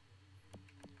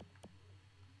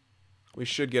we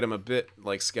should get him a bit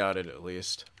like scouted at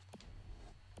least.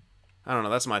 I don't know.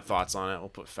 That's my thoughts on it. We'll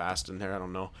put Fast in there. I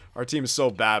don't know. Our team is so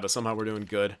bad, but somehow we're doing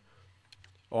good.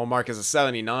 Allmark is a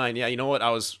 79. Yeah, you know what?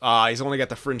 He's only got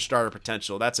the fringe starter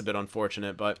potential. That's a bit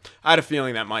unfortunate, but I had a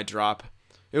feeling that might drop.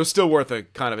 It was still worth a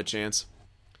kind of a chance.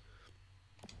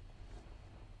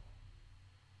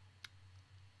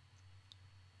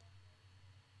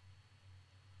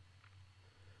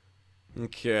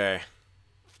 Okay.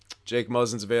 Jake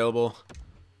Muzzin's available.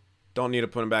 Don't need to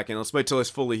put him back in. Let's wait till he's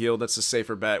fully healed. That's a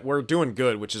safer bet. We're doing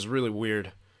good, which is really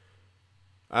weird.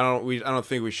 I don't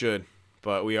think we should,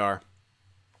 but we are.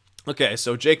 Okay,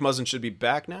 so Jake Muzzin should be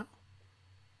back now.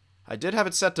 I did have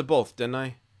it set to both, didn't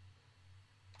I?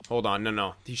 Hold on,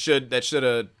 no. That should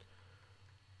have...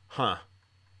 Huh.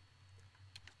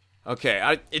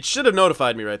 Okay, it should have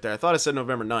notified me right there. I thought I said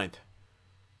November 9th.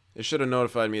 It should have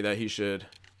notified me that he should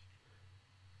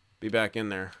be back in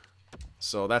there.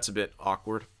 So that's a bit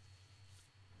awkward.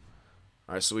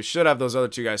 Alright, so we should have those other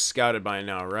two guys scouted by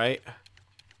now, right?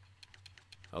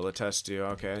 Oh, Letestu.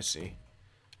 Okay, I see.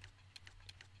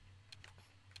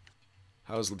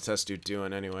 How's Letestu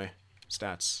doing anyway?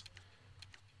 Stats.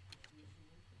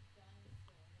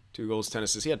 2 goals, 10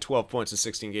 assists. He had 12 points in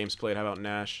 16 games played. How about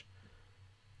Nash?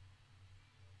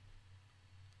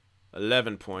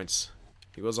 11 points.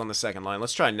 He was on the second line.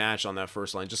 Let's try Nash on that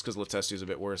first line, just because Letestu's a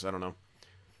bit worse. I don't know.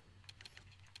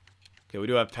 Okay, we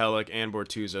do have Pellick and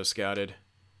Bortuzzo scouted.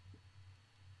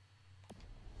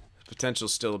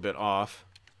 Potential's still a bit off.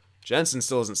 Jensen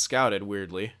still isn't scouted,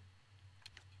 weirdly.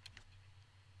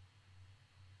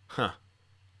 Huh.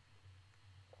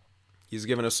 He's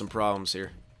giving us some problems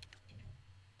here.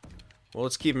 Well,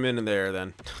 let's keep him in there,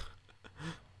 then.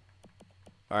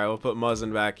 Alright, we'll put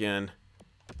Muzzin back in.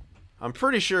 I'm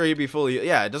pretty sure he'd be fully...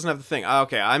 Yeah, it doesn't have the thing.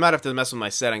 Okay, I might have to mess with my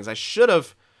settings. I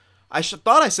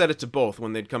thought I set it to both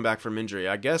when they'd come back from injury.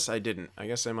 I guess I didn't. I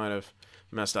guess I might have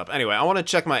messed up. Anyway, I want to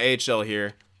check my AHL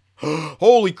here.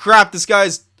 Holy crap, this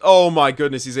guy's... Oh my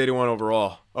goodness, he's 81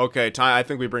 overall. Okay, I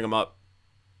think we bring him up.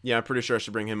 Yeah, I'm pretty sure I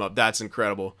should bring him up. That's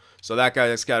incredible. So that guy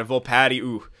that's got a Volpatty,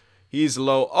 ooh, he's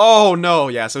low. Oh, no.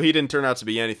 Yeah, so he didn't turn out to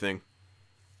be anything.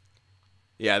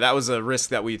 Yeah, that was a risk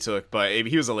that we took, but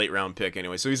he was a late-round pick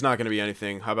anyway, so he's not going to be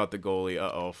anything. How about the goalie?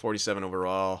 Uh-oh, 47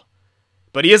 overall.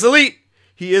 But he is elite.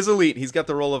 He is elite. He's got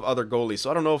the role of other goalie,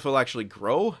 so I don't know if he'll actually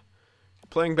grow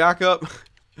playing backup.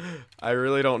 I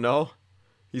really don't know.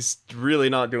 He's really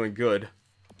not doing good.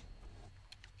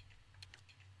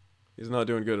 He's not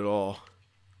doing good at all.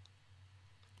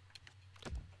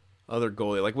 Other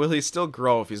goalie. Like, will he still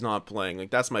grow if he's not playing?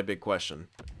 Like, that's my big question.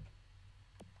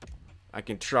 I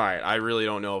can try it. I really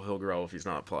don't know if he'll grow if he's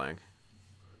not playing.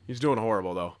 He's doing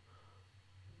horrible, though.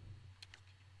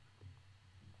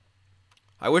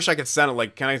 I wish I could send it,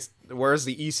 like, where's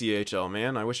the ECHL,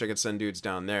 man? I wish I could send dudes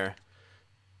down there.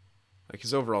 Like,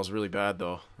 his overall's really bad,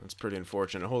 though. That's pretty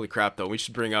unfortunate. Holy crap, though. We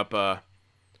should bring up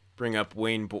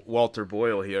Walter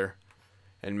Boyle here.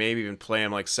 And maybe even play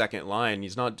him, like, second line.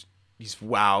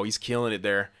 Wow, he's killing it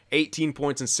there. 18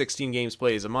 points in 16 games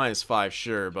played. He's a -5,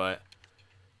 sure, but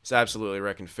he's absolutely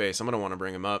wrecking face. I'm going to want to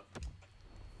bring him up.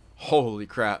 Holy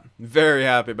crap. Very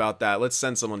happy about that. Let's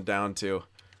send someone down, too.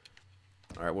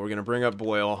 Alright, well, we're going to bring up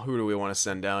Boyle. Who do we want to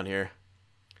send down here?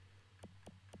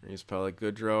 He's probably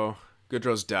Goodrow.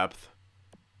 Goodrow's depth.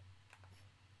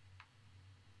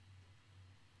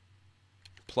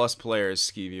 Plus player is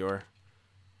Skeevior.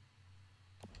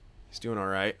 He's doing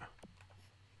alright.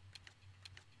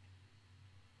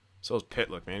 So is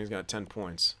Pitlick, man. He's got 10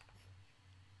 points.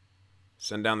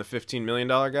 Send down the $15 million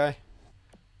guy?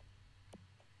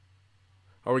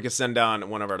 Or we could send down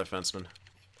one of our defensemen.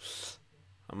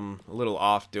 I'm a little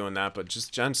off doing that, but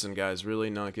just Jensen, guys, really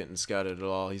not getting scouted at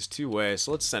all. He's two-way,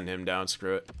 so let's send him down.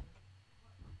 Screw it.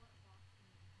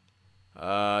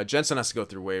 Jensen has to go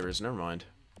through waivers. Never mind.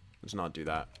 Let's not do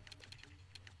that.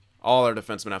 All our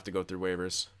defensemen have to go through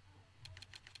waivers.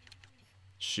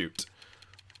 Shoot.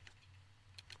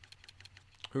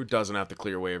 Who doesn't have to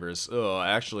clear waivers? Ugh,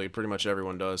 actually, pretty much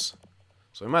everyone does.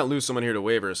 So we might lose someone here to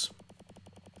waivers.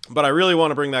 But I really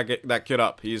want to bring that kid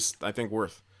up. He's, I think,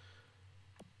 worth.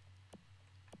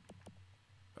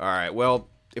 Alright, well,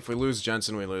 if we lose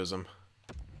Jensen, we lose him.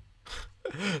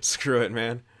 Screw it,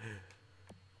 man.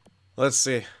 Let's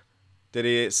see. Did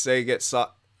he say get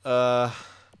Nope,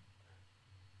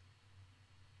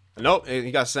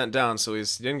 he got sent down, so he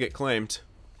didn't get claimed.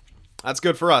 That's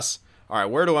good for us. All right,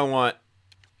 where do I want?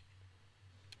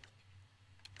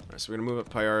 All right, so we're gonna move up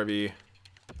Pyarvi. Do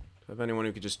I have anyone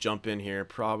who could just jump in here?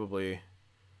 Probably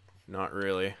not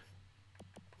really.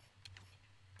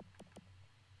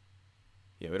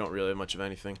 Yeah, we don't really have much of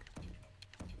anything.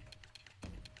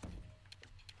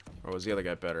 Or was the other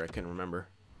guy better? I couldn't remember.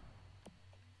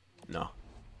 No.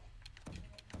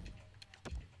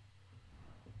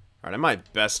 Alright, my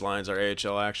best lines are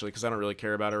AHL actually, because I don't really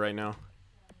care about it right now.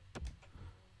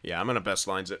 Yeah, I'm gonna best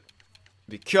lines it.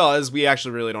 Because we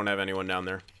actually really don't have anyone down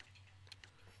there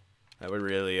that would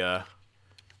really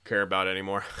care about it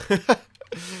anymore.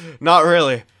 Not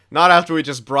really. Not after we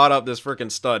just brought up this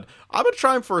freaking stud. I'm gonna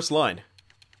try him first line.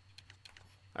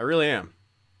 I really am.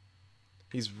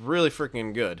 He's really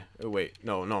freaking good. Oh, wait.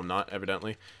 No, I'm not,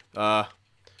 evidently.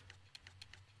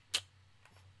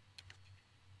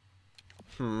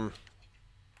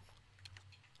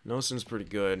 Noson's pretty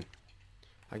good.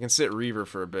 I can sit Reaver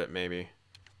for a bit, maybe.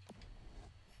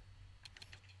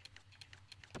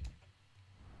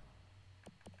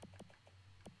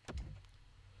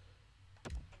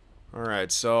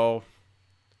 Alright, so...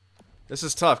 This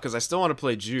is tough, because I still want to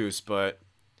play Juice, but...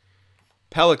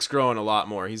 Pellick's growing a lot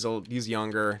more. He's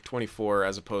younger, 24,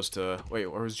 as opposed to... Wait,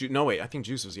 or was Juice? No, wait, I think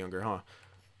Juice was younger, huh?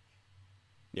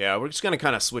 Yeah, we're just going to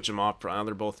kind of switch them off.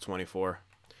 They're both 24.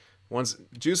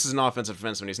 Juice is an offensive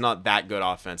defenseman. He's not that good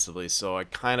offensively, so I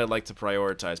kind of like to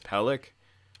prioritize Pellick,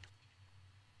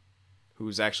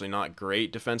 who's actually not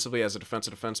great defensively as a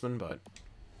defensive defenseman, but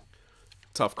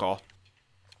tough call.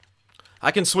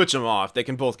 I can switch them off. They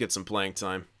can both get some playing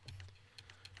time.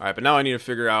 Alright, but now I need to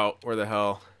figure out where the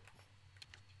hell...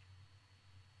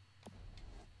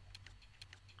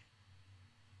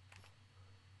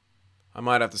 I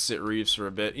might have to sit Reeves for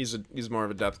a bit. He's more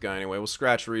of a depth guy anyway. We'll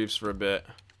scratch Reeves for a bit.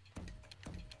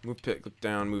 Move Pickett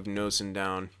down, move Noson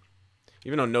down.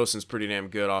 Even though Noson's pretty damn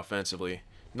good offensively.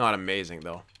 Not amazing,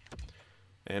 though.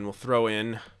 And we'll throw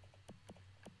in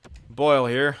Boyle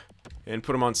here and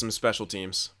put him on some special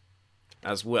teams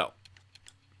as well.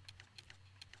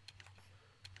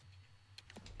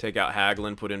 Take out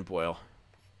Hagelin, put in Boyle.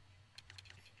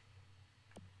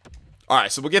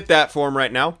 Alright, so we'll get that for him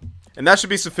right now. And that should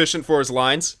be sufficient for his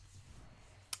lines.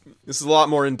 This is a lot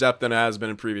more in-depth than it has been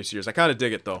in previous years. I kind of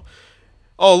dig it, though.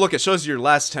 Oh, look, it shows you your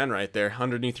last 10 right there,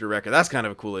 underneath your record. That's kind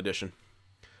of a cool addition.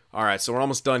 Alright, so we're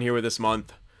almost done here with this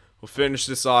month. We'll finish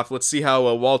this off. Let's see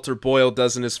how Walter Boyle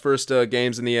does in his first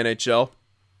games in the NHL.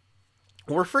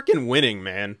 We're freaking winning,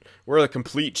 man. We're a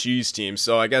complete cheese team,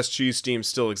 so I guess cheese teams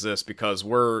still exist because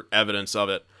we're evidence of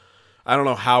it. I don't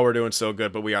know how we're doing so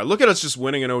good, but we are. Look at us just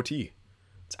winning an OT.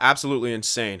 It's absolutely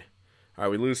insane.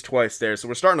 Alright, we lose twice there, so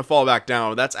we're starting to fall back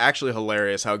down. That's actually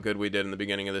hilarious how good we did in the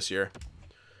beginning of this year.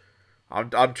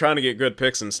 I'm trying to get good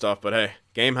picks and stuff, but hey,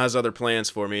 game has other plans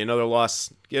for me. Another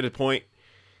loss, get a point.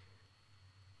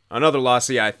 Another loss,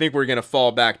 yeah, I think we're going to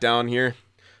fall back down here.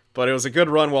 But it was a good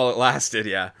run while it lasted,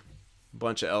 yeah.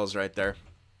 Bunch of L's right there.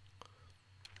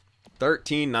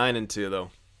 13, 9, and 2,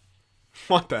 though.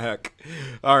 What the heck?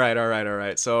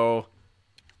 Alright. So,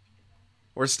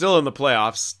 we're still in the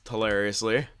playoffs,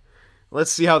 hilariously.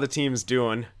 Let's see how the team's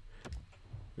doing.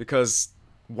 Because,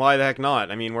 why the heck not?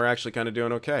 I mean, we're actually kind of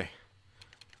doing okay.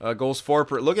 Goals for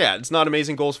per... Look at it. It's not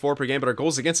amazing goals for per game, but our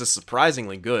goals against is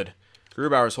surprisingly good.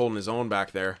 Grubauer's holding his own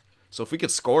back there. So if we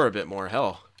could score a bit more,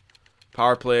 hell.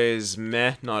 Power plays,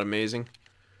 meh, not amazing.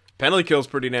 Penalty kill's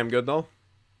pretty damn good, though.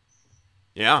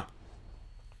 Yeah.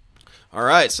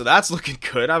 Alright, so that's looking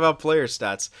good. How about player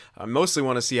stats? I mostly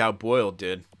want to see how Boyle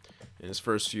did in his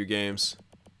first few games.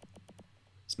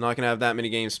 It's not going to have that many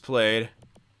games played.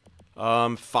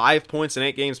 5 points in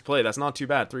 8 games played. That's not too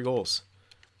bad. 3 goals.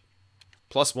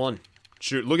 +1.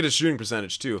 Shoot, look at his shooting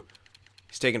percentage, too.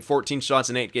 He's taken 14 shots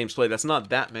in 8 games played. That's not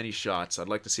that many shots. I'd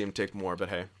like to see him take more, but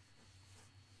hey.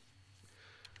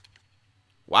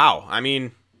 Wow, I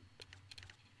mean,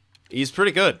 he's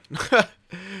pretty good.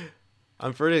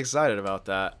 I'm pretty excited about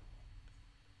that.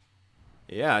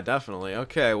 Yeah, definitely.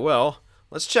 Okay, well,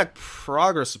 let's check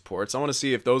progress reports. I want to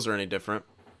see if those are any different.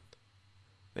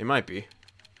 They might be.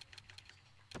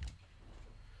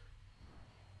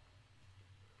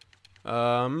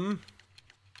 Yeah,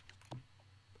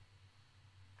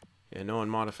 no one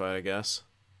modified, I guess.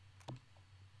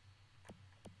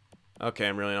 Okay,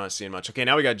 I'm really not seeing much. Okay,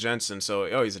 now we got Jensen, so...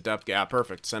 Oh, he's a depth gap.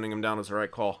 Perfect. Sending him down was the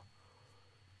right call.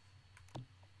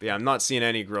 But yeah, I'm not seeing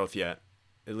any growth yet.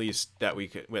 At least that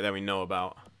we know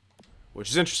about. Which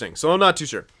is interesting. So I'm not too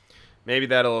sure. Maybe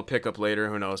that'll pick up later.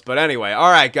 Who knows? But anyway,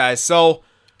 alright, guys. So,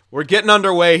 we're getting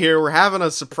underway here. We're having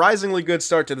a surprisingly good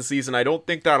start to the season. I don't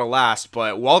think that'll last,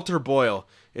 but Walter Boyle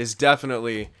is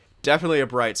definitely a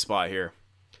bright spot here.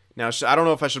 Now, I don't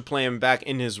know if I should play him back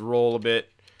in his role a bit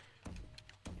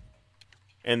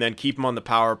and then keep him on the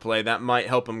power play. That might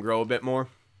help him grow a bit more.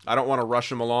 I don't want to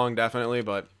rush him along, definitely,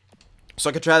 but so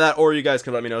I could try that, or you guys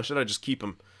can let me know. Should I just keep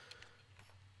him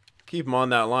on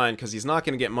that line, because he's not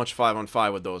going to get much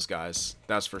 5-on-5 with those guys,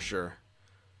 that's for sure.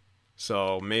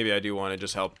 So maybe I do want to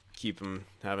just help keep him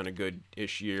having a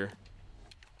good-ish year.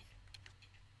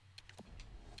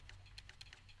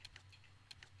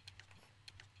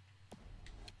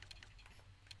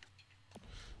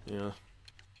 Yeah.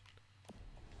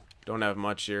 Don't have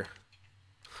much here.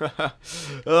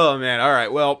 Oh, man. All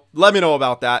right. Well, let me know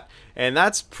about that. And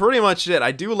that's pretty much it.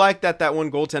 I do like that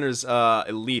one goaltender's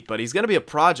elite, but he's going to be a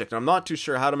project. I'm not too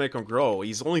sure how to make him grow.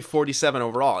 He's only 47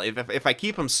 overall. If I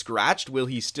keep him scratched, will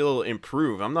he still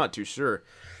improve? I'm not too sure.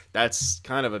 That's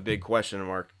kind of a big question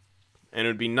mark. And it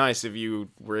would be nice if you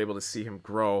were able to see him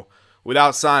grow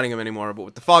without signing him anymore. But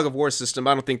with the Fog of War system,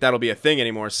 I don't think that'll be a thing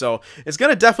anymore. So it's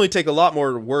going to definitely take a lot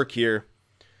more work here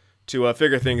to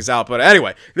figure things out. But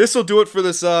anyway, this will do it for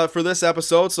this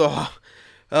episode. So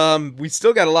we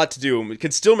still got a lot to do. We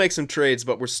can still make some trades,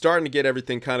 but we're starting to get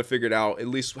everything kind of figured out, at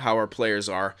least how our players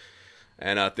are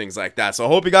and things like that. So I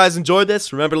hope you guys enjoyed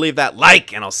this. Remember to leave that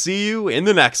like, and I'll see you in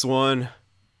the next one.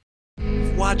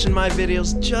 If watching my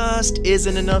videos just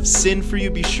isn't enough sin for you,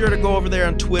 be sure to go over there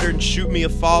on Twitter and shoot me a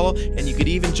follow, and you could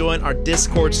even join our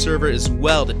Discord server as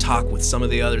well to talk with some of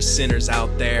the other sinners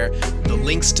out there. The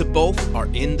links to both are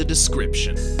in the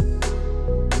description.